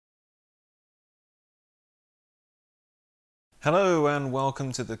Hello and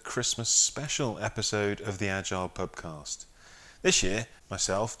welcome to the Christmas special episode of the Agile Pubcast. This year,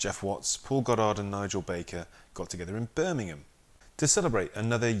 myself, Jeff Watts, Paul Goddard and Nigel Baker got together in Birmingham to celebrate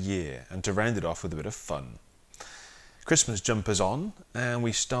another year and to round it off with a bit of fun. Christmas jumpers on, and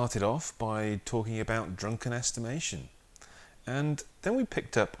we started off by talking about drunken estimation. And then we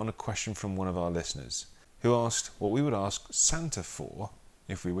picked up on a question from one of our listeners who asked what we would ask Santa for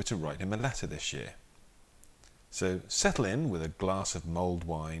if we were to write him a letter this year. So settle in with a glass of mulled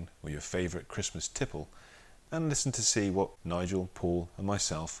wine or your favourite Christmas tipple and listen to see what Nigel, Paul and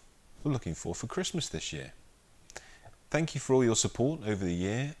myself were looking for Christmas this year. Thank you for all your support over the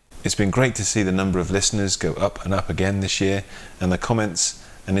year. It's been great to see the number of listeners go up and up again this year, and the comments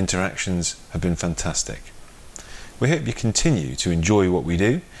and interactions have been fantastic. We hope you continue to enjoy what we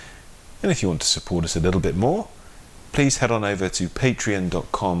do, and if you want to support us a little bit more, please head on over to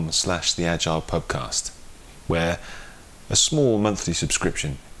patreon.com/theagilepubcast, where a small monthly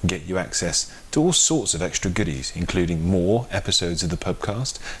subscription can get you access to all sorts of extra goodies, including more episodes of the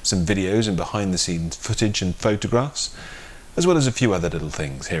Pubcast, some videos and behind the scenes footage and photographs, as well as a few other little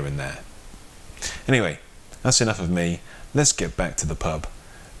things here and there. Anyway, that's enough of me. Let's get back to the pub,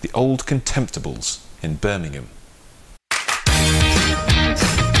 the Old Contemptibles in Birmingham.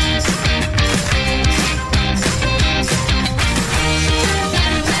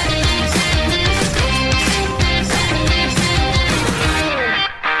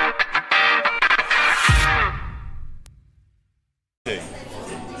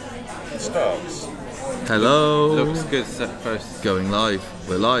 Hello. Looks good. First. Going live.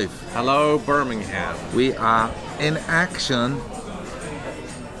 We're live. Hello, Birmingham. We are in action,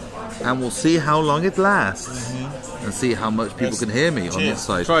 and we'll see how long it lasts, and see how much people can hear me on this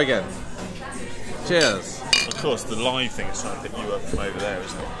side. Try again. Cheers. Of course, the live thing is trying to pick you up from over there,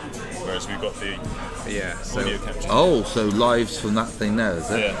 isn't it? Whereas we've got the audio capture. Oh, so live's from that thing there,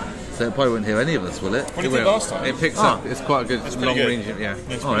 is it? Yeah. So it probably won't hear any of us, will it? What did you think last time? It picks up. It's quite a good long range. Yeah.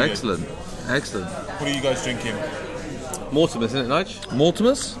 Oh, excellent. Excellent. What are you guys drinking? Mortimer's, isn't it, Nige?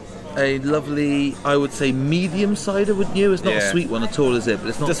 Mortimer's, a lovely, I would say, medium cider, wouldn't you? It's not a sweet one at all, is it? But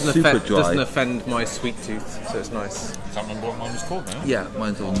it's not super dry. Doesn't offend my sweet tooth, so it's nice. I can't remember what mine was called now. Yeah,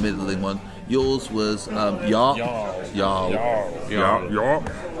 mine's a middling one. Yours was Yarp. Yarp.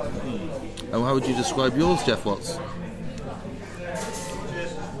 And how would you describe yours, Jeff Watts? A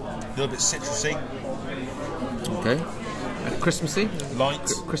little bit citrusy. Okay. Christmassy?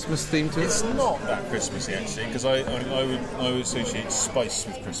 Light. Christmas theme to it? It's not that Christmassy, actually, because I would associate spice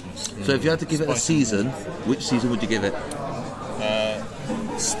with Christmas. So if you had to give it a season, which season would you give it?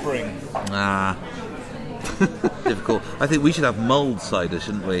 Spring. Difficult. I think we should have mulled cider,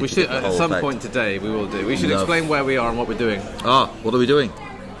 shouldn't we? We should, at some point today, we will do. We should explain where we are and what we're doing. What are we doing?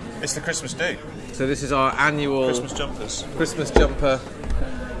 It's the Christmas do. So this is our annual Christmas jumpers. Christmas jumper,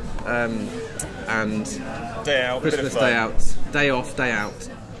 and Day out, Christmas day out, day off, day out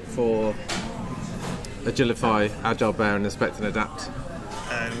for Agilify, Agile Bear and Inspect and Adapt.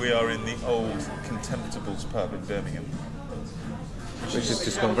 And we are in the Old Contemptibles pub in Birmingham. Which has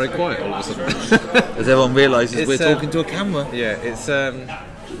just gone very quiet all of a sudden. As everyone realises we're talking to a camera. Yeah,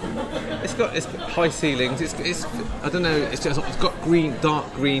 it's got high ceilings. It's I don't know. It's got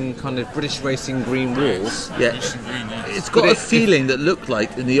dark green kind of British racing green walls. Yeah, it's got a ceiling that looked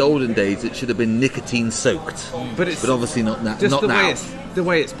like in the olden days it should have been nicotine soaked. But obviously not now. Just the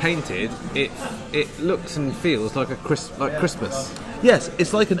way it's painted, it looks and feels like Christmas. Yes,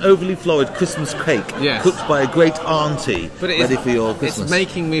 it's like an overly florid Christmas cake cooked by a great auntie, ready for your Christmas. It's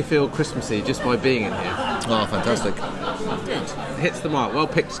making me feel Christmassy just by being in here. Oh, fantastic. Good. Hits the mark. Well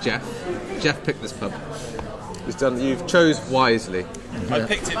picked, Jeff. Jeff picked this pub. You've chose wisely. I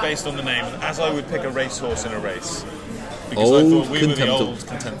picked it based on the name, as I would pick a racehorse in a race. Because I thought we were the Old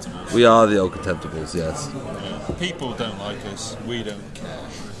Contemptibles. We are the Old Contemptibles, yes. Yeah. People don't like us, we don't care.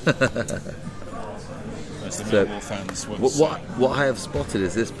 As the Millwall fans once say. What I have spotted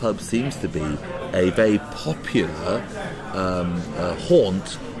is this pub seems to be a very popular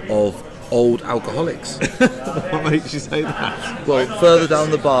haunt of old alcoholics. What makes you say that? Well, further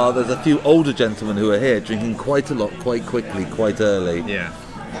down the bar, there's a few older gentlemen who are here drinking quite a lot, quite quickly, quite early. Yeah.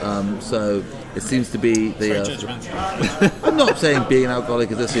 So it seems to be the. I'm not saying being an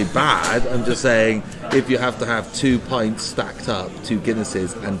alcoholic is necessarily bad. I'm just saying if you have to have 2 pints stacked up, 2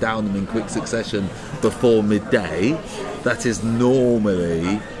 Guinnesses, and down them in quick succession before midday, that is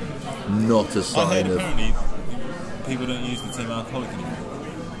normally not a sign of. Apparently, people don't use the term alcoholic anymore.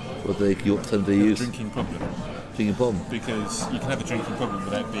 What do they use? Drinking problem. Drinking problem. Because you can have a drinking problem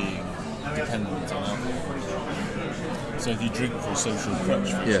without being dependent on alcohol. So if you drink for a social crutch,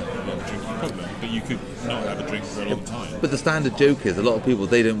 for example, Yeah. you have a drinking problem, but you could not have a drink for a long time. But the standard joke is a lot of people,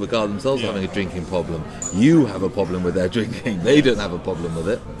 they don't regard themselves as having a drinking problem. You have a problem with their drinking. They don't have a problem with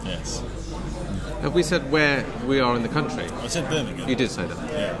it. Yes. Have we said where we are in the country? I said Birmingham. You did say that.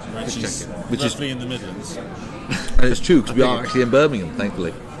 Yeah, which Just is checking. Which is- roughly in the Midlands. And it's true, because we are actually in Birmingham,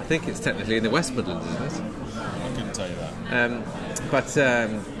 thankfully. I think it's technically in the West Midlands, isn't it? I couldn't tell you that. But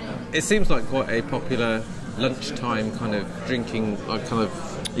it seems like quite a popular lunchtime kind of drinking, like kind of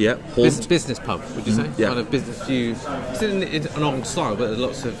Yeah, haunt. business pub, would you say? yeah. Kind of business. It's in an old style, but there's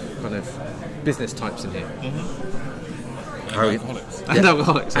lots of kind of business types in here. Having- Alcoholics. And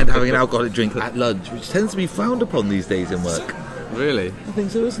alcoholics. and having an alcoholic drink at lunch, which tends to be frowned upon these days in work. Really? I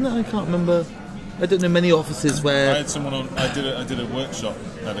think so, isn't it? I can't remember. I don't know many offices I where... had someone on. I did a workshop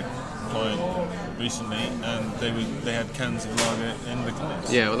at a client recently, and they had cans of lager in the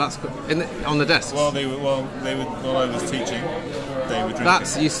cabinets. Yeah. Well, that's on the desk. While I was teaching, they were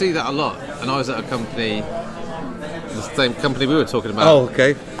drinking. You see that a lot. And I was at a company, the same company we were talking about. Oh,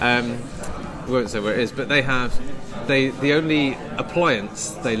 okay. We won't say where it is, but they have the only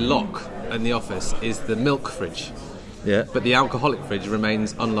appliance they lock in the office is the milk fridge, Yeah. but the alcoholic fridge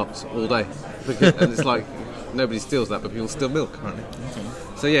remains unlocked all day. And it's like nobody steals that, but people steal milk apparently. Okay.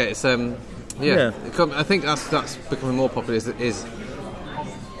 So yeah, it's Yeah. I think that's becoming more popular. Is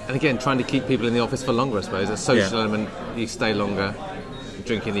and again trying to keep people in the office for longer. I suppose a social Yeah. element. You stay longer,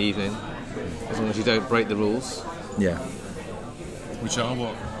 drink in the evening, as long as you don't break the rules, Yeah. Which are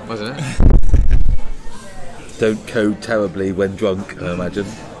what? wasn't it? Don't code terribly when drunk, I imagine.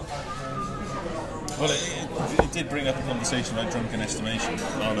 Well, it did bring up a conversation about drunken estimation.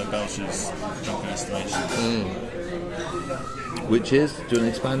 Arlo Belcher's drunken estimation. Which is? Do you want to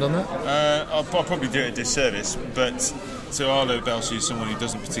expand on that? I'll probably do it a disservice, but so Arlo Belcher is someone who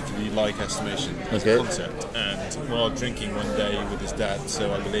doesn't particularly like estimation as a Okay. concept, and while drinking one day with his dad,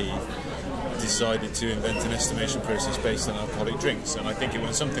 so I believe, decided to invent an estimation process based on alcoholic drinks. And I think it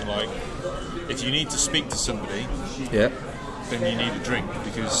went something like, if you need to speak to somebody, Yeah. then you need a drink,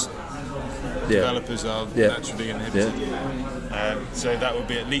 because Yeah. developers are Yeah. naturally inhibited. So that would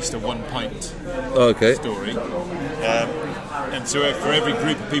be at least a 1 pint Oh, okay. story. And so for every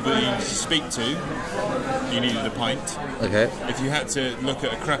group of people you needed to speak to, you needed a pint. Okay. If you had to look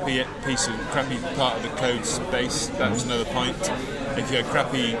at a crappy part of the code base, that was another pint. If you had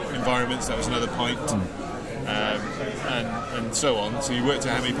crappy environments, that was another pint. And so on. So you worked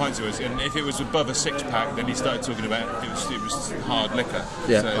out how many pints it was. And if it was above a 6-pack, then he started talking about it was hard liquor.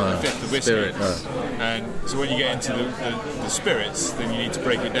 Yeah. So a fifth of whiskey. Spirits. And so when you get into the spirits, then you need to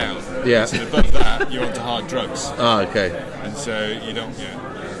break it down. Yeah. So above that, you're onto hard drugs. Ah, okay. And so you don't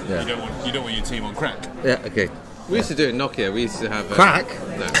want your team on crack. Yeah, okay. We used to do it in Nokia. We used to have Crack?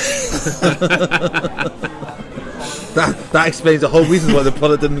 No. That explains the whole reason why the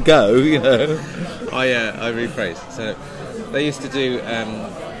product didn't go, you know. I rephrase. So they used to do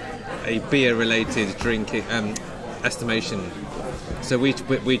a beer-related drinking estimation. So we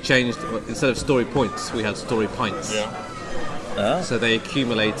changed, instead of story points, we had story pints. Yeah. So they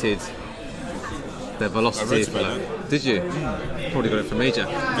accumulated their velocity. I wrote if you about like. Did you? Probably got it from Major.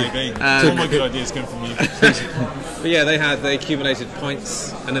 Maybe. All my good ideas come from you. But yeah, they accumulated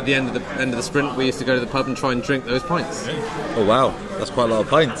points, and at the end of the sprint, we used to go to the pub and try and drink those pints. Oh, wow. That's quite a lot of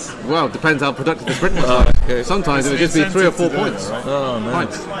pints. Well, depends how productive the sprint was. Okay. Sometimes it would just be 3 or 4 points. Right? Oh, no.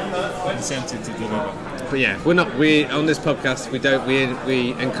 Pints. Incentive to deliver. But yeah, we on this podcast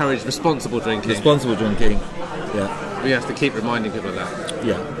we encourage responsible drinking. Responsible drinking. Yeah. We have to keep reminding people of that.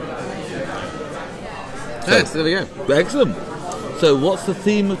 Yeah. Yes, there we go. Excellent. So, what's the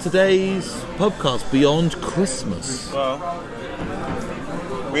theme of today's podcast, Beyond Christmas? Well,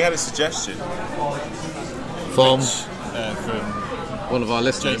 we had a suggestion From... from One of our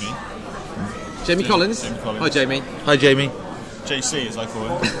listeners, Jamie Collins. Jamie Collins. Hi, Jamie. Hi, Jamie. JC, as I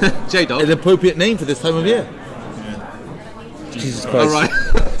call him. J Dog. An appropriate name for this time of year. Yeah. Jesus All Christ.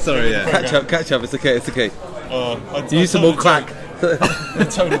 right. Sorry. Yeah. Catch up. It's okay. I Use some more crack. I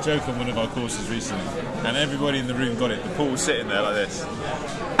told a joke on one of our courses recently, and everybody in the room got it. The Paul was sitting there like this,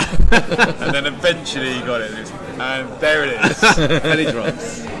 and then eventually he got it, and there it is. Penny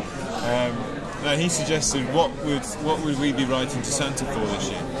drops. No, he suggested what would we be writing to Santa for this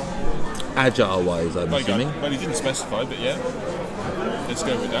year? Agile-wise, I'm assuming. Well, he didn't specify, but yeah, let's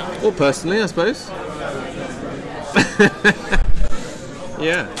go with that. Or personally, I suppose.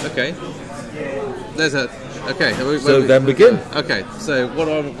 Yeah. Okay. There's a. Okay. So then begin. Okay. So what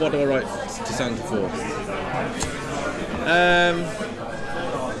do I write to Santa for?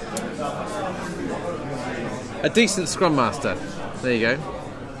 A decent Scrum Master. There you go.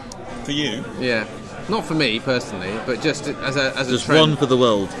 For you, Yeah. Not for me personally, but just as a Just trend. one for the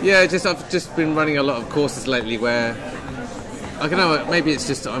world. Yeah, I've just been running a lot of courses lately where I don't know. Maybe it's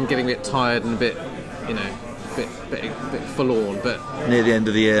just I'm getting a bit tired and a bit, bit forlorn. But Near the end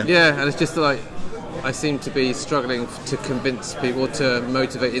of the year. yeah, and it's just like I seem to be struggling to convince people, to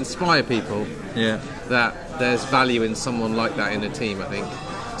motivate, inspire people Yeah. that there's value in someone like that in a team. I think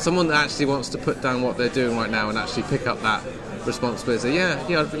someone that actually wants to put down what they're doing right now and actually pick up that responsibility. Yeah,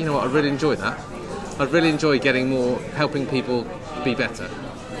 you know what? I really enjoy that. I'd really enjoy helping people be better.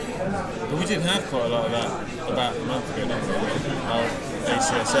 But we did have quite a lot of that about a month ago, didn't we? Our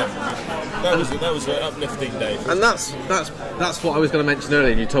ACSM. That was an uplifting day. And that's what I was going to mention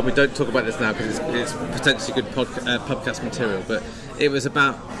earlier. And you told me don't talk about this now because it's potentially good podcast material. But it was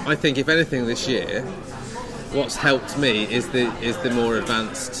about, I think, if anything, this year, what's helped me is the more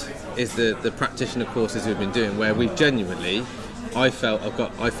advanced, is the practitioner courses we've been doing, where we've genuinely, I felt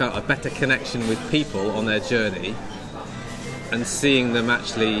a better connection with people on their journey, and seeing them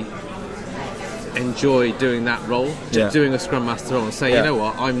actually enjoy doing that role, doing a Scrum Master role, and say, you know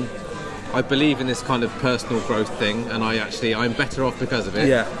what, I believe in this kind of personal growth thing, and I'm better off because of it.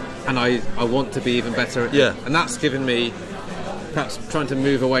 Yeah. And I want to be even better. Yeah. And that's given me perhaps trying to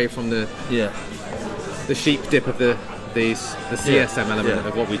move away from the sheep dip of the CSM element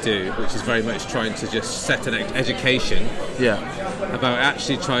of what we do, which is very much trying to just set an education about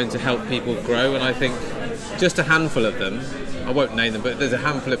actually trying to help people grow. And I think just a handful of them, I won't name them, but there's a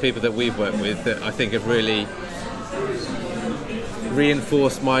handful of people that we've worked with that I think have really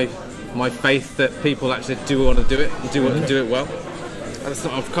reinforced my faith that people actually do want to do it and do it well. And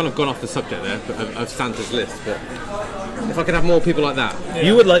I've kind of gone off the subject there of Santa's list, but if I could have more people like that. Yeah.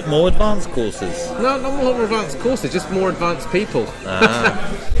 You would like more advanced courses? No, not more advanced courses, just more advanced people.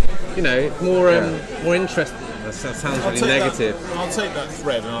 More interesting. That sounds really negative. I'll take that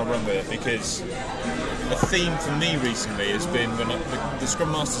thread and I'll run with it, because a theme for me recently has been when the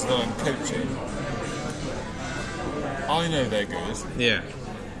Scrum Masters that I'm coaching, I know they're good. Yeah.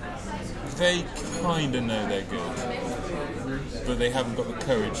 They kind of know they're good, but they haven't got the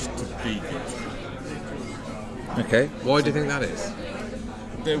courage to be good. Okay. Why do you think that is?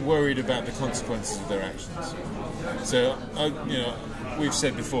 They're worried about the consequences of their actions. So, we've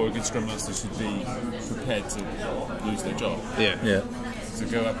said before, a good Scrum Master should be prepared to lose their job. Yeah. To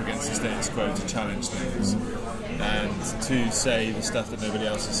go up against the status quo, to challenge things, and to say the stuff that nobody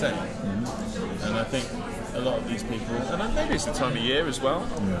else is saying. Mm-hmm. And I think a lot of these people, and maybe it's the time of year as well.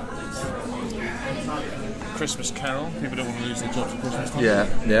 Christmas Carol, people don't want to lose their jobs at Christmas time.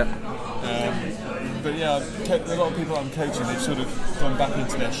 But a lot of people I'm coaching, they've sort of gone back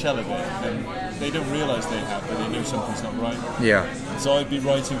into their shell a bit, and they don't realise they have, but they know something's not right. Yeah. So I'd be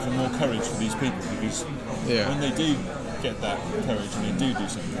writing for more courage for these people, because when they do get that courage and they do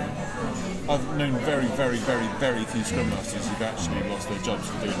something, I've known very, very, very, very few Scrum Masters who've actually lost their jobs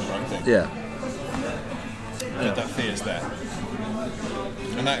for doing the right thing. That fear's there.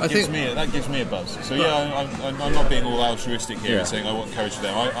 And that gives me a buzz. So I'm not being all altruistic here and saying I want courage for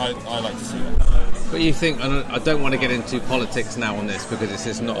them. I like to see that. But you think, and I don't want to get into politics now on this because this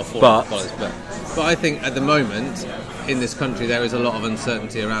is not a forum of politics, but I think at the moment in this country there is a lot of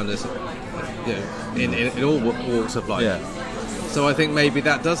uncertainty around us, in all walks of life. Yeah. So I think maybe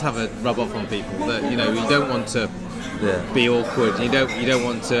that does have a rub off on people, that you don't want to be awkward. You don't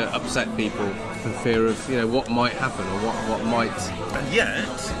want to upset people for fear of what might happen or what might. And yet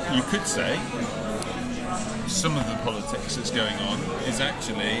you could say some of the politics that's going on is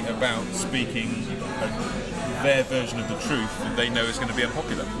actually about speaking their version of the truth that they know is going to be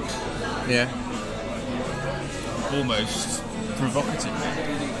unpopular. Yeah. Almost provocative.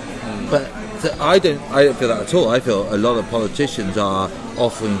 But I don't feel that at all. I feel a lot of politicians are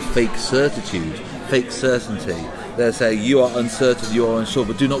offering fake certitude, fake certainty. They're saying you are uncertain, you are unsure,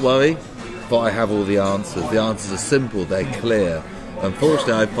 but do not worry, for I have all the answers. The answers are simple, they're clear.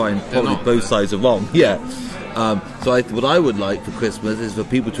 Unfortunately, I find probably both sides are wrong. So what I would like for Christmas is for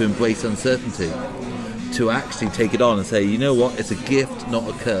people to embrace uncertainty, to actually take it on and say, you know what, it's a gift, not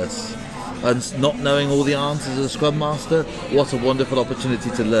a curse. And not knowing all the answers as a Scrum Master, what a wonderful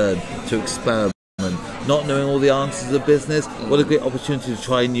opportunity to learn, to experiment. Not knowing all the answers of business, what a great opportunity to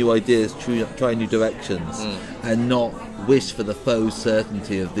try new ideas, try new directions, and not wish for the faux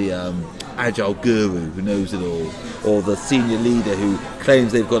certainty of the Agile guru who knows it all, or the senior leader who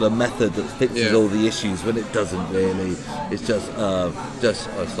claims they've got a method that fixes all the issues when it doesn't really. It's just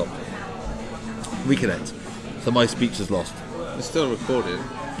stop. Reconnect. So my speech is lost. It's still recorded.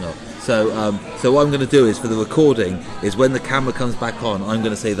 No. So what I'm going to do is, for the recording, is when the camera comes back on, I'm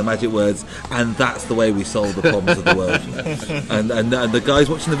going to say the magic words, and that's the way we solve the problems of the world. And the guys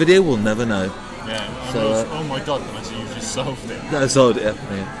watching the video will never know. Yeah. So, oh my God, Vanessa, you've just solved it. I solved it.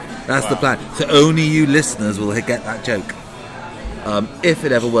 Yeah. That's the plan. So only you listeners will get that joke, if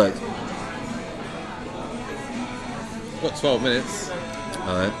it ever works. Got 12 minutes.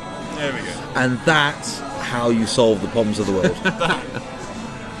 All right. There we go. And that's how you solve the problems of the world.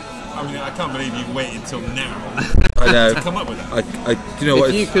 I mean, I can't believe you've waited till now I know. to come up with that. Do you know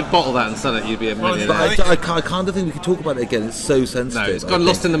what? If you could bottle that and sell it, you'd be a millionaire. I can't think we could talk about it again. It's so sensitive. No, it's gone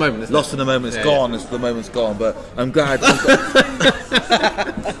lost in the moment. Isn't Lost it? in the moment. It's Yeah, gone. It's the moment's gone. But I'm glad.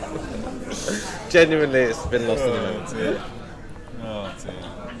 Genuinely, it's been lost in the moment. Dear. Oh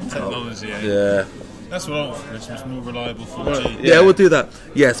dear. Technology. Yeah. That's what I want for Christmas. More reliable 4G. Yeah, we'll do that.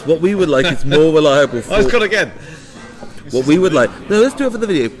 Yes, what we would like is more reliable. I was gone again. What we would like. No, let's do it for the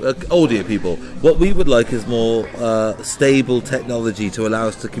video, audio people. What we would like is more stable technology to allow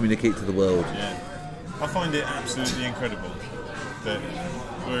us to communicate to the world. Yeah. I find it absolutely incredible that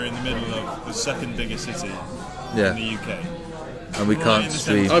we're in the middle of the second biggest city in the UK. And we can't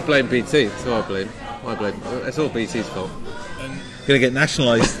stream. I blame BT. That's who I blame. It's all BT's fault. Gonna get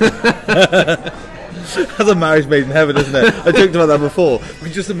nationalised. That's a marriage made in heaven, isn't it? I joked about that before. We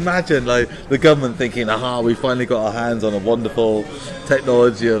can just imagine like the government thinking, "Aha, we finally got our hands on a wonderful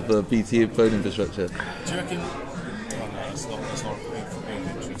technology of the BT phone infrastructure." Do you reckon? Oh no, it's not of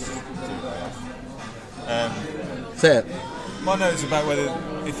interest. Say it. My note's about whether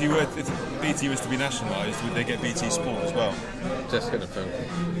if BT was to be nationalised, would they get BT Sport as well? Just gonna phone.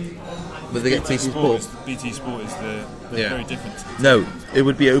 Would they get BT Sport? BT Sport is very different. No, it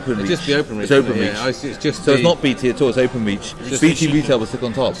would be OpenReach. It'd just be OpenReach. It's OpenReach. Yeah, it's just so it's not BT at all. It's OpenReach. BT Retail will stick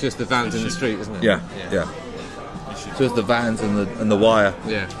on top. It's just the vans in the street, isn't it? Yeah. So it's the vans and the wire.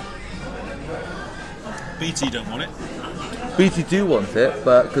 Yeah. BT don't want it. BT do want it,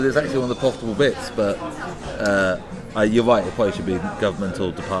 but because it's actually one of the profitable bits. But you're right. It probably should be a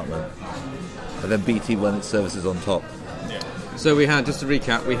governmental department. And then BT run its services on top. Yeah. So we had, just to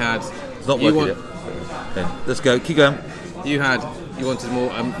recap, we had. It's not working yet. Okay, let's go. Keep going. You wanted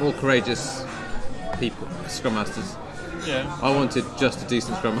more courageous people, Scrum Masters. Yeah. I wanted just a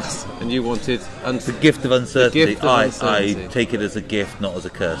decent Scrum Master, and you wanted the gift of uncertainty. uncertainty. I take it as a gift, not as a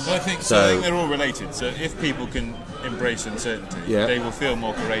curse. Well, I think they're all related. So if people can embrace uncertainty, they will feel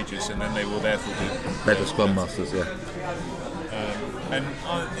more courageous, and then they will therefore be better Scrum Masters. Yeah. And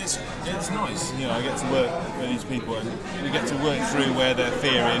it's nice, I get to work with these people, and we get to work through where their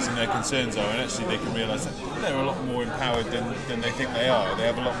fear is and their concerns are, and actually they can realise that they're a lot more empowered than they think they are. They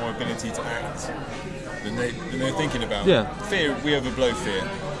have a lot more ability to act than they're thinking about. Yeah. Fear, we overblow fear.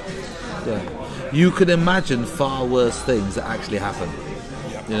 Yeah. You can imagine far worse things that actually happen.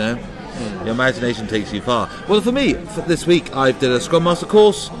 Yeah. Your imagination takes you far. Well, for me, this week I did a Scrum Master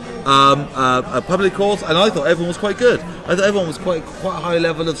course, a public course, and I thought everyone was quite good. I thought everyone was quite a high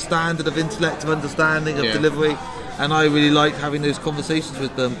level of standard, of intellect, of understanding, of delivery, and I really liked having those conversations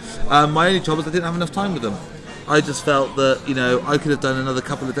with them. My only trouble was I didn't have enough time with them. I just felt that I could have done another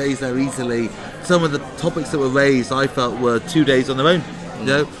couple of days there easily. Some of the topics that were raised I felt were 2 days on their own.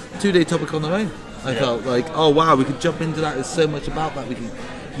 2-day topic on their own. I felt like, oh wow, we could jump into that. There's so much about that. We can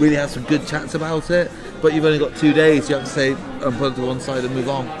really have some good chats about it. But you've only got 2 days. You have to say and put it to one side and move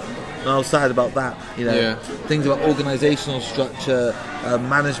on. And I was sad about that. Things about organisational structure,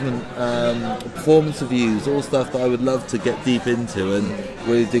 management, performance reviews, all stuff that I would love to get deep into and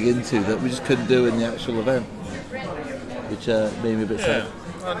really dig into that we just couldn't do in the actual event, which made me a bit sad.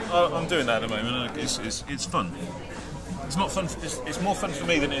 I'm doing that at the moment. It's fun. It's not fun. It's more fun for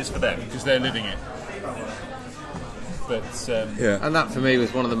me than it is for them because they're living it. But and that for me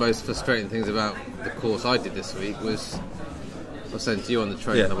was one of the most frustrating things about the course I did this week. Was I was saying to you on the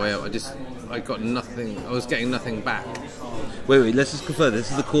train on the way up, I got nothing. I was getting nothing back. Wait, let's just confirm. This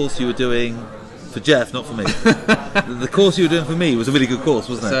is the course you were doing for Jeff, not for me. The course you were doing for me was a really good course,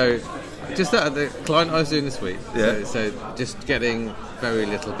 wasn't it? So, just that the client I was doing this week. So just getting very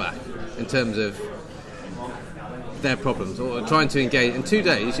little back in terms of their problems or trying to engage. In 2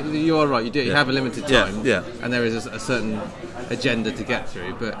 days, you are right. You have a limited time, and there is a certain agenda to get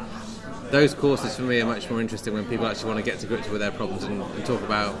through. But those courses for me are much more interesting when people actually want to get to grips with their problems and talk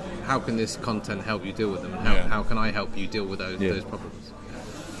about how can this content help you deal with them, and how can I help you deal with those problems.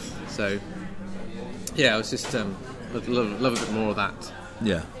 So I was just I'd love a bit more of that.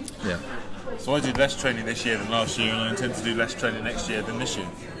 Yeah. So I did less training this year than last year, and I intend to do less training next year than this year.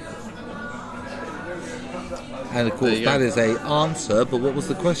 And of course that is a answer, but what was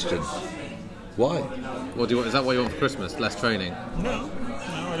the question? Why? What do you want? Is that what you want for Christmas? Less training? No,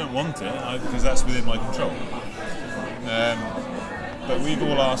 I don't want it because that's within my control. But we've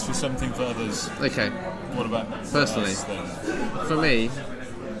all asked for something for others. Okay. What about personally? us, then? For me,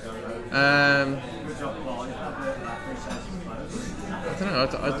 I don't know.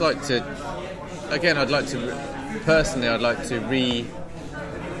 I'd like to. Again, I'd like to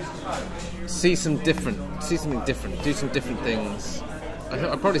see something different, do some different things.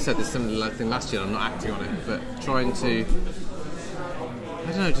 I probably said this similar thing last year. I'm not acting on it, but trying to, I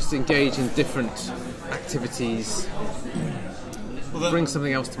don't know, just engage in different activities, bring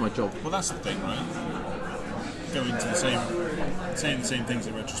something else to my job. Well, that's the thing, right? Go into saying the same things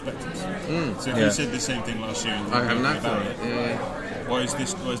in retrospectives. So if you said the same thing last year, and I haven't acted about on it. Yeah. Why is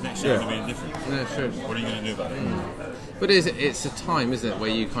next year going to be different? Yeah, sure. What are you going to do about it? But it's a time, isn't it, where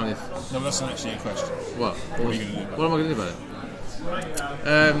you kind of... No, that's not actually a question. What? What are you going to do about it? What am I going to do about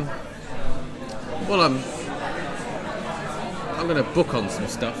it? Well, I'm going to book on some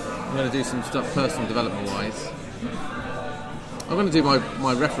stuff. I'm going to do some stuff personal development wise. I'm going to do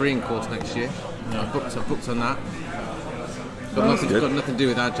my refereeing course next year. I've booked on that. Got nothing to do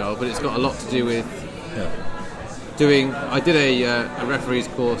with Agile, but it's got a lot to do with doing. I did a referee's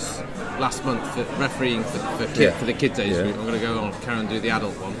course last month for refereeing for the kids age group. I'm going to go on carry on and do the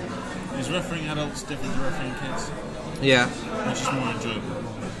adult one. Is refereeing adults different to refereeing kids? Yeah. Which is more enjoyable?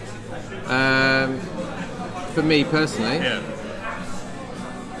 For me personally, Yeah.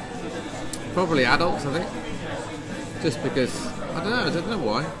 probably adults. I think, just because I don't know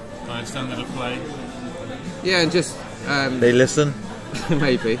why. Kind of standard of play. Yeah, and just They listen.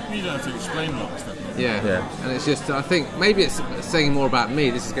 maybe. You don't have to explain a lot of stuff. Yeah. And it's just, I think maybe it's saying more about me.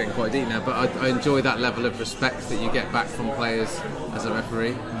 This is getting quite deep now, but I enjoy that level of respect that you get back from players as a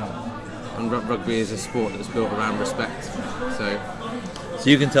referee. And rugby is a sport that's built around respect. So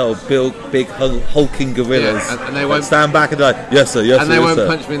you can tell big hulking gorillas and they won't stand back and like, yes sir, yes sir. And they yes, won't sir.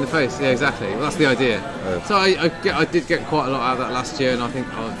 punch me in the face. Yeah, exactly. Well, that's the idea. So I did get quite a lot out of that last year, and I think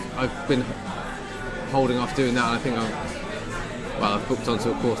I've been holding off doing that. And I think I've booked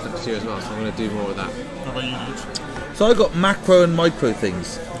onto a course next year as well, so I'm going to do more of that. How about you, George? So I got macro and micro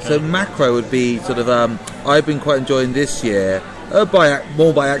things. So macro would be sort of I've been quite enjoying this year,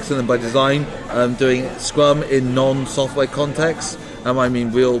 more by accident than by design, doing Scrum in non-software contexts. I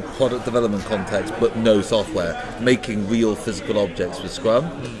mean real product development context, but no software, making real physical objects with Scrum.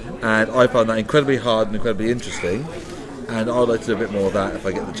 And I found that incredibly hard and incredibly interesting. And I'd like to do a bit more of that if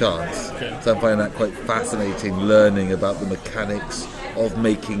I get the chance. So I'm finding that quite fascinating, learning about the mechanics of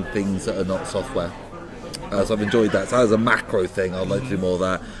making things that are not software. So I've enjoyed that. So as a macro thing, I'd like to do more of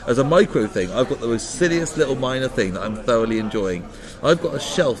that. As a micro thing, I've got the most silliest little minor thing that I'm thoroughly enjoying. I've got a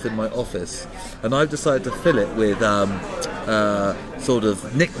shelf in my office, and I've decided to fill it with sort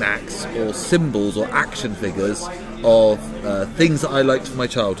of knickknacks or symbols or action figures of things that I liked from my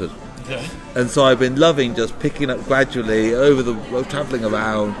childhood. Okay. And so I've been loving just picking up gradually travelling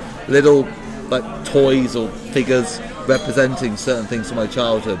around little like toys or figures representing certain things from my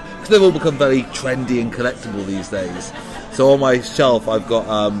childhood, because they've all become very trendy and collectible these days. So on my shelf I've got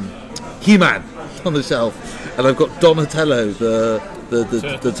He-Man on the shelf, and I've got Donatello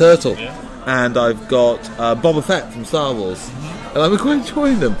the turtle, and I've got Boba Fett from Star Wars. And I'm quite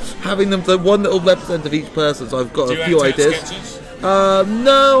enjoying them, having them so one little represent of each person. So I've got a few ideas. Sketches?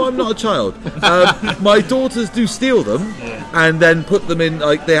 No, I'm not a child. My daughters do steal them and then put them in,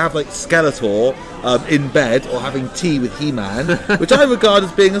 like they have like Skeletor in bed or having tea with He-Man, which I regard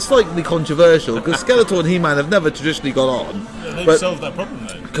as being a slightly controversial, because Skeletor and He-Man have never traditionally got on. They've solved that problem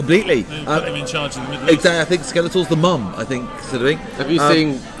though. Completely. They've put them in charge of the Middle East. Exactly, I think Skeletor's the mum, I think, considering. Have you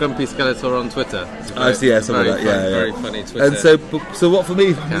seen Grumpy Skeletor on Twitter? I see, yeah, some of that, Very funny Twitter. And so what for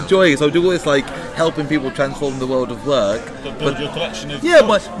me, I'm enjoying is I'm doing all this like helping people transform the world of work. But build your collection of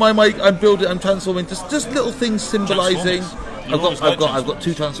I'm transforming just little things symbolising. I've got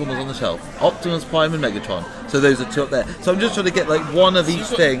two Transformers on the shelf, Optimus Prime and Megatron. So those are two up there. So I'm just trying to get like one of each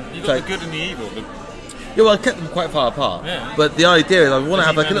thing. You've got the good and the evil. Yeah, well, I kept them quite far apart. Yeah. But the idea is I want to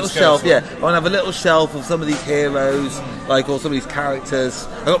have like a little shelf. Yeah, I want to have a little shelf of some of these heroes, like or some of these characters.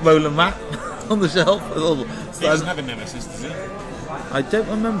 I got Roland Rat on the shelf. He doesn't have a nemesis, does he? I don't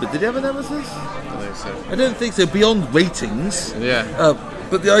remember. Did he have a nemesis? I think so. I don't think so. Beyond ratings. Yeah.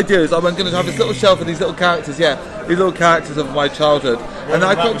 But the idea is I'm going to have this little shelf of these little characters. Yeah, these little characters of my childhood, and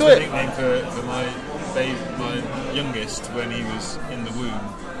I can't do it. Nickname for my youngest when he was in the womb.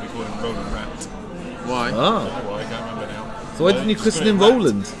 We called him Roland Rat. Why? I don't know why, I can't remember now. So why didn't you christen him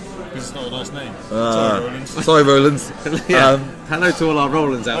Roland? Because it's not a nice name. Sorry, Roland. Sorry, Roland. Hello to all our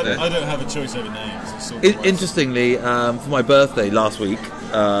Rolands out there. I don't have a choice over names. It's sort of Interestingly, for my birthday last week,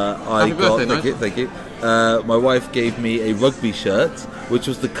 I Happy got birthday, thank you. my wife gave me a rugby shirt, which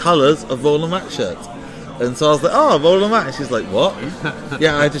was the colours of Roland Mack's shirt. And so I was like, oh, Roland Mack. She's like, what?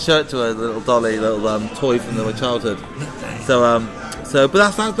 Yeah, I had to show it to her, the little dolly, little toy from my childhood. But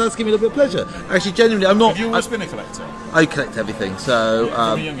that's given me a little bit of pleasure. Actually, genuinely, I'm not. Have you always been a collector? I collect everything. So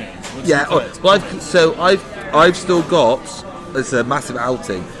from a young age. What yeah. I've still got. It's a massive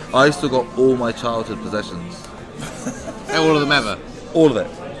outing. I've still got all my childhood possessions. All of them ever? All of it.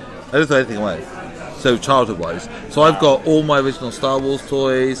 I don't throw anything away. So childhood-wise, so I've got all my original Star Wars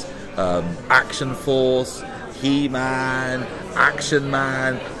toys, Action Force, He-Man, Action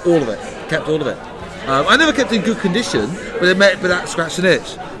Man, all of it. Kept all of it. I never kept it in good condition, but that scratched an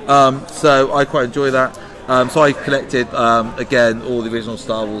itch. So I quite enjoy that. So I collected again all the original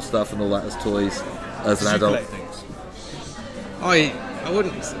Star Wars stuff and all that as toys as an adult. Collect things? I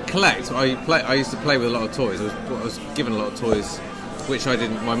wouldn't collect. I used to play with a lot of toys. I was given a lot of toys, which I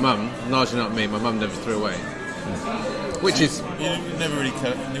didn't. My mum, largely not me. My mum never threw away. Which is You never really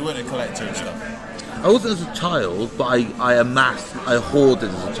you weren't a collector and stuff. I wasn't as a child, but I hoarded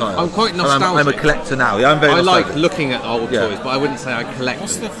as a child. I'm quite And nostalgic. I'm a collector now. Yeah, I'm very I like nostalgic. looking at old Yeah. toys, but I wouldn't say I collect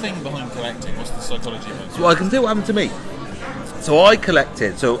What's them. the thing behind collecting? What's the psychology behind it? So I can tell you what happened to me. So I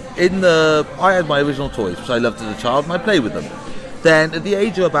collected. So I had my original toys, which I loved as a child, and I played with them. Then at the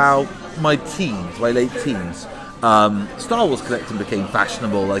age of about my late teens, Star Wars collecting became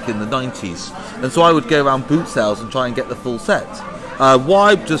fashionable, like in the 90s, and so I would go around boot sales and try and get the full set.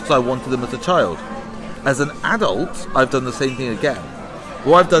 Why? Just because I wanted them as a child. As an adult, I've done the same thing again.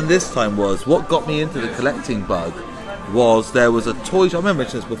 What I've done this time was, what got me into the collecting bug was there was a toy shop, I remember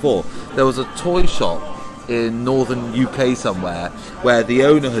mentioning this before, there was a toy shop in northern UK somewhere where the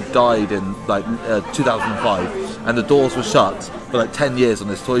owner had died in like 2005 and the doors were shut for like 10 years on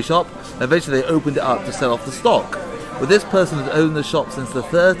this toy shop, and eventually they opened it up to sell off the stock. But this person had owned the shop since the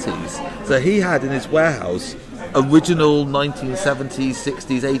 30s, so he had in his warehouse original 1970s,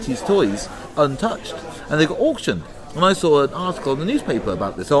 60s, 80s toys untouched, and they got auctioned. And I saw an article in the newspaper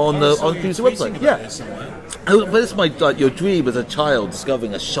about this on the BBC website. Yeah, but it's your dream as a child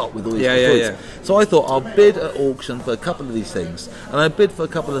discovering a shop with all these toys. Yeah. So I thought I'll bid at auction for a couple of these things, and I bid for a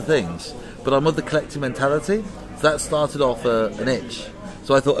couple of things. But I'm of the collecting mentality, so that started off an itch.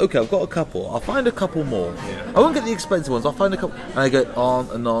 So I thought, okay, I've got a couple. I'll find a couple more. Yeah. I won't get the expensive ones. I'll find a couple, and I go on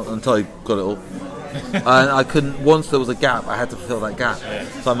and on until I got it all. And I couldn't. Once there was a gap, I had to fulfill that gap.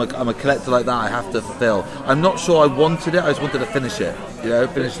 So I'm a collector like that. I have to fulfill. I'm not sure I wanted it. I just wanted to finish it.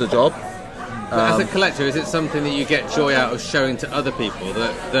 Finish the job. But as a collector, is it something that you get joy out of showing to other people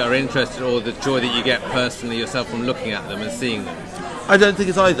that are interested, or the joy that you get personally yourself from looking at them and seeing them? I don't think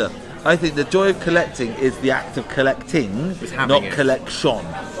it's either. I think the joy of collecting is the act of collecting, not collection.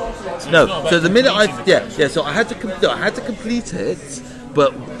 No. So the minute so I had to complete it.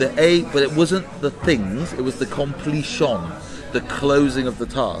 But it wasn't the things; it was the completion, the closing of the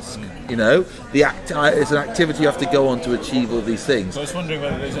task. It's an activity you have to go on to achieve all these things. So I was wondering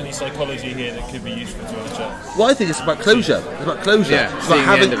whether there's any psychology here that could be useful to other chaps. Well, I think it's about closure. It's about closure. Yeah, it's about seeing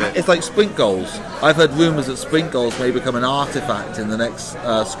the end of it. It's like sprint goals. I've heard rumours that sprint goals may become an artifact in the next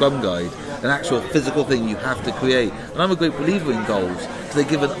Scrum Guide, an actual physical thing you have to create. And I'm a great believer in goals because they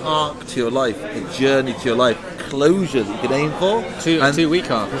give an arc to your life, a journey to your life, closure that you can aim for. 2 week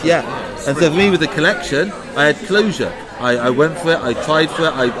arc. Yeah, and so for me with the collection, I had closure. I went for it, I tried for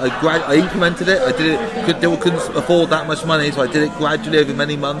it, I implemented it, I did it, couldn't afford that much money, so I did it gradually over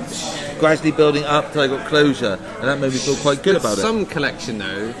many months, gradually building up till I got closure, and that made me feel quite good about it. Some collection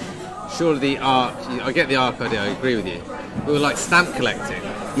though, surely the arc, I get the arc idea, I agree with you, but with like stamp collecting,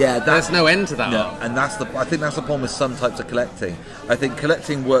 yeah, there's no end to that arc. And I think that's the problem with some types of collecting. I think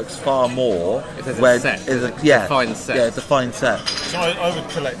collecting works far more if there's when a set, defined set. Yeah, defined set. So I would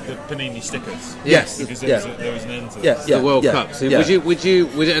collect the Panini stickers. Yes, because there was an end to this. The World Cup. So would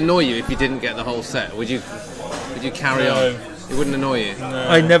it annoy you if you didn't get the whole set? Would you carry on? It wouldn't annoy you. No.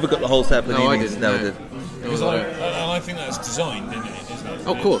 I never got the whole set of Paninis. No, I didn't. Never did. Because I think that's designed, isn't it?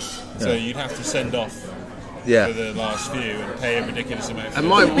 Of course. So you'd have to send off for the last few and pay a ridiculous amount. And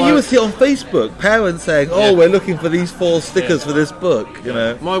you would see on Facebook parents saying, we're looking for these 4 stickers for this book.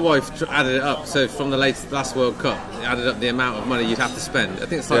 My wife added it up. So from the last World Cup, it added up the amount of money you'd have to spend. I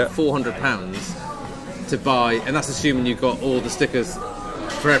think it's like £400 to buy, and that's assuming you got all the stickers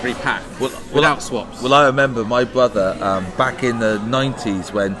for every pack without swaps. Well, I remember my brother back in the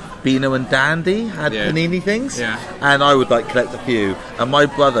 90s when Beano and Dandy had Panini things, and I would collect a few, and my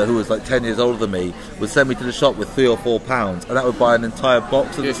brother, who was 10 years older than me, would send me to the shop with £3 or £4, and that would buy an entire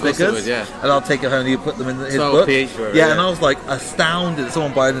box of the stickers, and I'll take it home and he'd put them in his book. And I was astounded that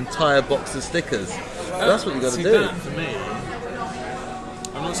someone buy an entire box of stickers. That's what you got to do. That for me,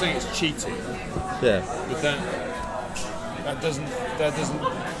 I'm not saying it's cheating, Yeah. But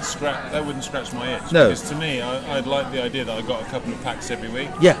that wouldn't scratch my itch. No. Because to me, I'd like the idea that I got a couple of packs every week.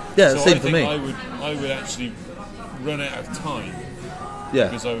 Yeah, so same I for think me. I would actually run out of time. Yeah.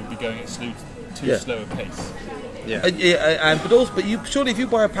 Because I would be going at too slow a pace. Yeah. But you surely if you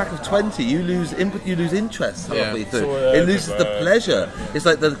buy a pack of 20, you lose interest halfway through. So, it loses the pleasure. It's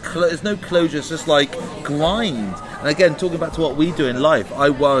like there's no closure. It's just like grind. And again, talking back to what we do in life, I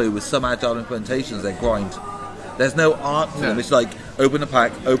worry with some agile implementations they grind. There's no art to them. It's like open a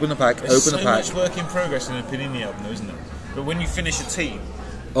pack, open a pack, There's open a so pack. much work in progress in a Panini album, though, isn't there? But when you finish a team,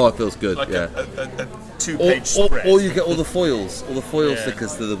 Oh, it feels good. like yeah. a 2-page spread, or you get all the foil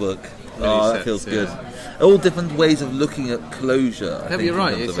stickers to the book. That sets, feels good. All different ways of looking at closure. I think, You're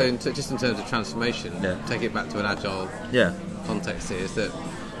right. in terms So of it. just in terms of transformation, take it back to an agile context here. Is that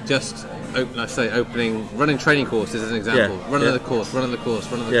just running training courses as an example? Run another course, run another course,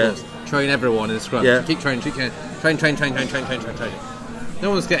 run another course. Train everyone in Scrum. Yeah. Keep training. Train. No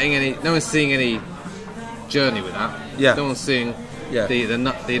one's seeing any journey with that. Yeah. No one's seeing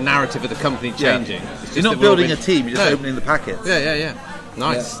the narrative of the company changing. It's just You're not building a team. You're just opening the packets. Yeah.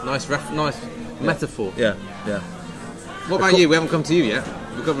 Nice metaphor. Yeah. What about you? We haven't come to you yet.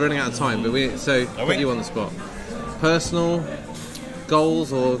 We're running out of time, but put you on the spot. Personal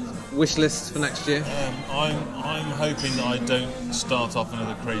goals or wish lists for next year? I'm hoping that I don't start off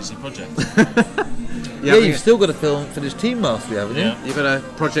another crazy project. You've still got to finish Team Mastery, haven't you? You've got a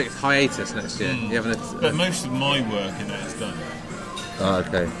project hiatus next year. But most of my work in that is done. Oh,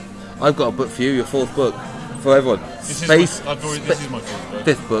 okay. I've got a book for you. Your fourth book for everyone. This is my fourth book.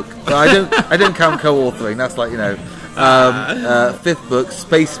 Fifth book. But I don't count co-authoring. That's like fifth book,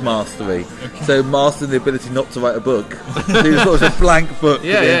 Space Mastery. Okay. So mastering the ability not to write a book. So you've got a blank book at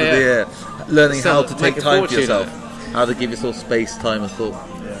the end of the year. Learning how to take time for yourself. How to give yourself space, time and thought.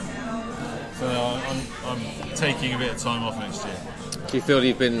 Yeah. So I'm taking a bit of time off next year. Do you feel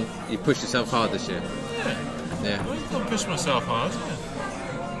you've pushed yourself hard this year? Yeah. I've pushed myself hard.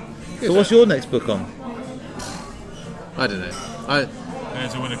 Yeah. So what's your next book on? I don't know.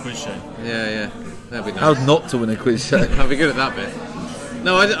 To win a quiz show. Yeah. That'd be nice. How not to win a quiz show? I'll be good at that bit.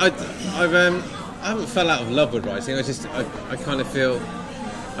 No, I haven't fell out of love with writing. I kind of feel,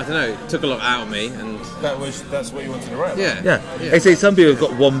 I don't know, it took a lot out of me, and that's what you wanted to write about. Yeah. They say some people have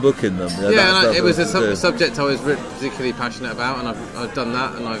got one book in them. It was a subject I was particularly passionate about, and I've done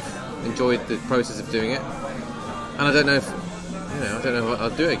that, and I've enjoyed the process of doing it. And I don't know if I'll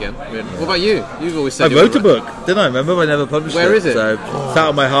do it again. I mean, what about you? You've always said I wrote a book, didn't I? Remember, I never published it. Where is it? So it's out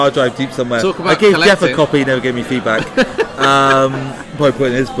on my hard drive deep somewhere. I gave Jeff a copy, he never gave me feedback. Probably put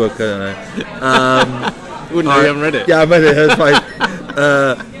it in his book, I don't know. Wouldn't know you haven't read it. Yeah, I read it. It's fine.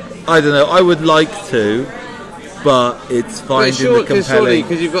 I don't know. I would like to, but it's finding the compelling.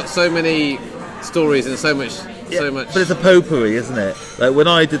 Because you've got so many stories and so much. But it's a potpourri, isn't it? Like when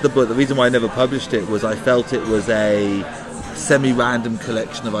I did the book, the reason why I never published it was I felt it was a semi-random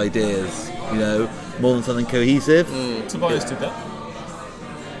collection of ideas, more than something cohesive. Tobias did that.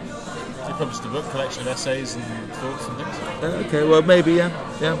 He published a book, collection of essays and thoughts and things. Okay, well maybe, yeah.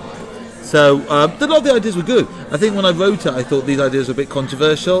 So, a lot of the ideas were good. I think when I wrote it, I thought these ideas were a bit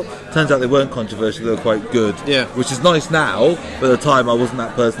controversial. Turns out they weren't controversial, they were quite good. Yeah. Which is nice now, but at the time I wasn't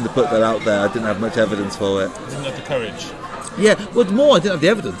that person to put that out there. I didn't have much evidence for it. I didn't have the courage. Yeah, well, more I didn't have the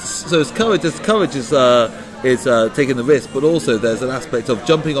evidence. So it's courage is taking the risk, but also there's an aspect of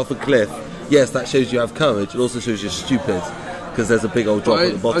jumping off a cliff. Yes, that shows you have courage. It also shows you're stupid because there's a big old drop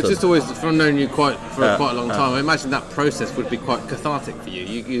at the bottom. I just always, from knowing you quite a long time, I imagine that process would be quite cathartic for you.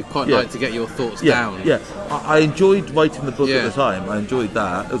 You quite like to get your thoughts down. Yeah, I enjoyed writing the book at the time. I enjoyed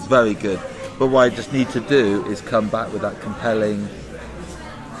that. It was very good. But what I just need to do is come back with that compelling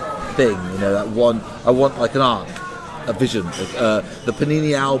thing. That one. I want like an arc. A vision, the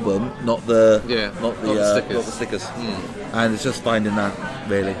Panini album, not the stickers. And it's just finding that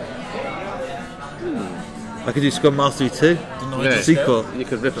really. I could do Scrum Mastery 2, sequel. You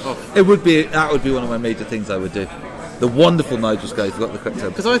could rip it off. That would be one of my major things I would do. The wonderful Nigel Scott, I forgot the correct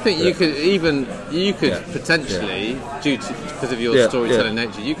term. Because I think you could potentially, because of your storytelling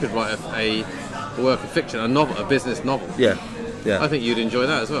nature, you could write a work of fiction, a novel, a business novel. Yeah. I think you'd enjoy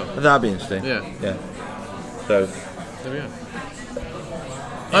that as well. That'd be interesting. Yeah. So. There we are.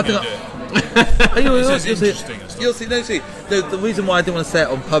 I think you'll see. The reason why I didn't want to say it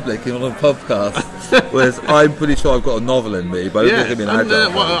on public and on a podcast was I'm pretty sure I've got a novel in me, but I don't think it'll be an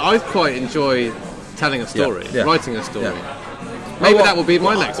agile. I quite enjoy telling a story, writing a story. Yeah. Maybe that will be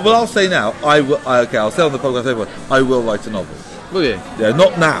my next one. Well, I'll say now. I'll say on the podcast, everyone, I will write a novel. Will you? Yeah,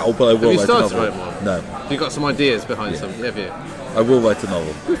 not now, but I will write a novel. Have you started to write one? No. You've got some ideas behind something, have you? I will write a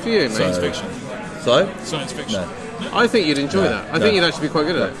novel. Good for you, mate. Science fiction. Sorry? Science fiction. No. I think you'd enjoy No, that. I no. think you'd actually be quite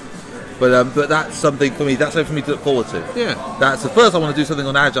good at it. But that's something for me. That's something for me to look forward to. Yeah. That's the first I want to do something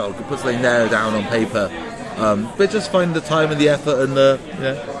on Agile. To put something there down on paper. But just find the time and the effort and the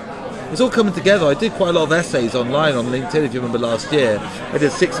it's all coming together. I did quite a lot of essays online on LinkedIn. If you remember last year, I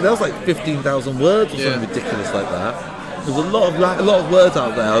did 6. That was like 15,000 words or something ridiculous like that. There's a lot of words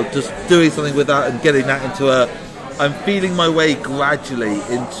out there. Just doing something with that and getting that into a. I'm feeling my way gradually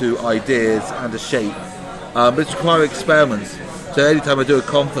into ideas and a shape. But it's requiring experiments. So anytime I do a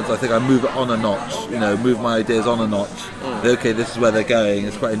conference, I think I move it on a notch. Move my ideas on a notch. Okay, this is where they're going.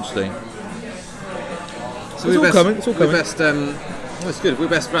 It's quite interesting. So It's all coming. It's all coming. That's good. We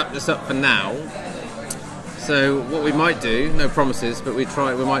best wrap this up for now. So what we might do, no promises, but we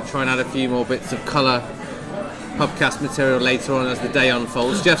might try and add a few more bits of colour Pubcast material later on as the day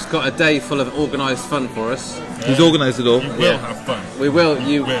unfolds. Jeff's got a day full of organised fun for us. He's organised it all. You will have fun. We will.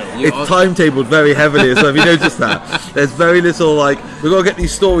 You It's timetabled very heavily, so have you noticed that? There's very little, we've got to get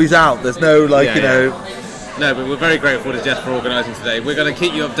these stories out. There's no, No, but we're very grateful to Jeff for organising today. We're going to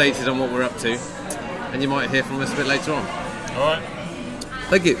keep you updated on what we're up to, and you might hear from us a bit later on. All right.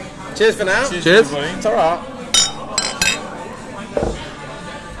 Thank you. Cheers for now. Cheers. everybody. It's all right.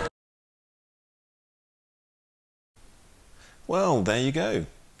 Well, there you go.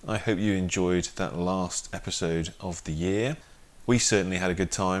 I hope you enjoyed that last episode of the year. We certainly had a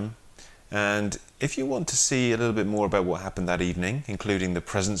good time. And if you want to see a little bit more about what happened that evening, including the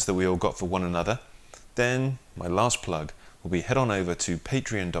presents that we all got for one another, then my last plug will be head on over to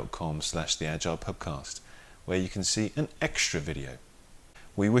patreon.com/theagilepubcast, where you can see an extra video.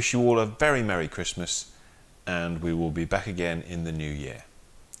 We wish you all a very Merry Christmas, and we will be back again in the new year.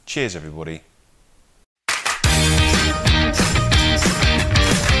 Cheers, everybody.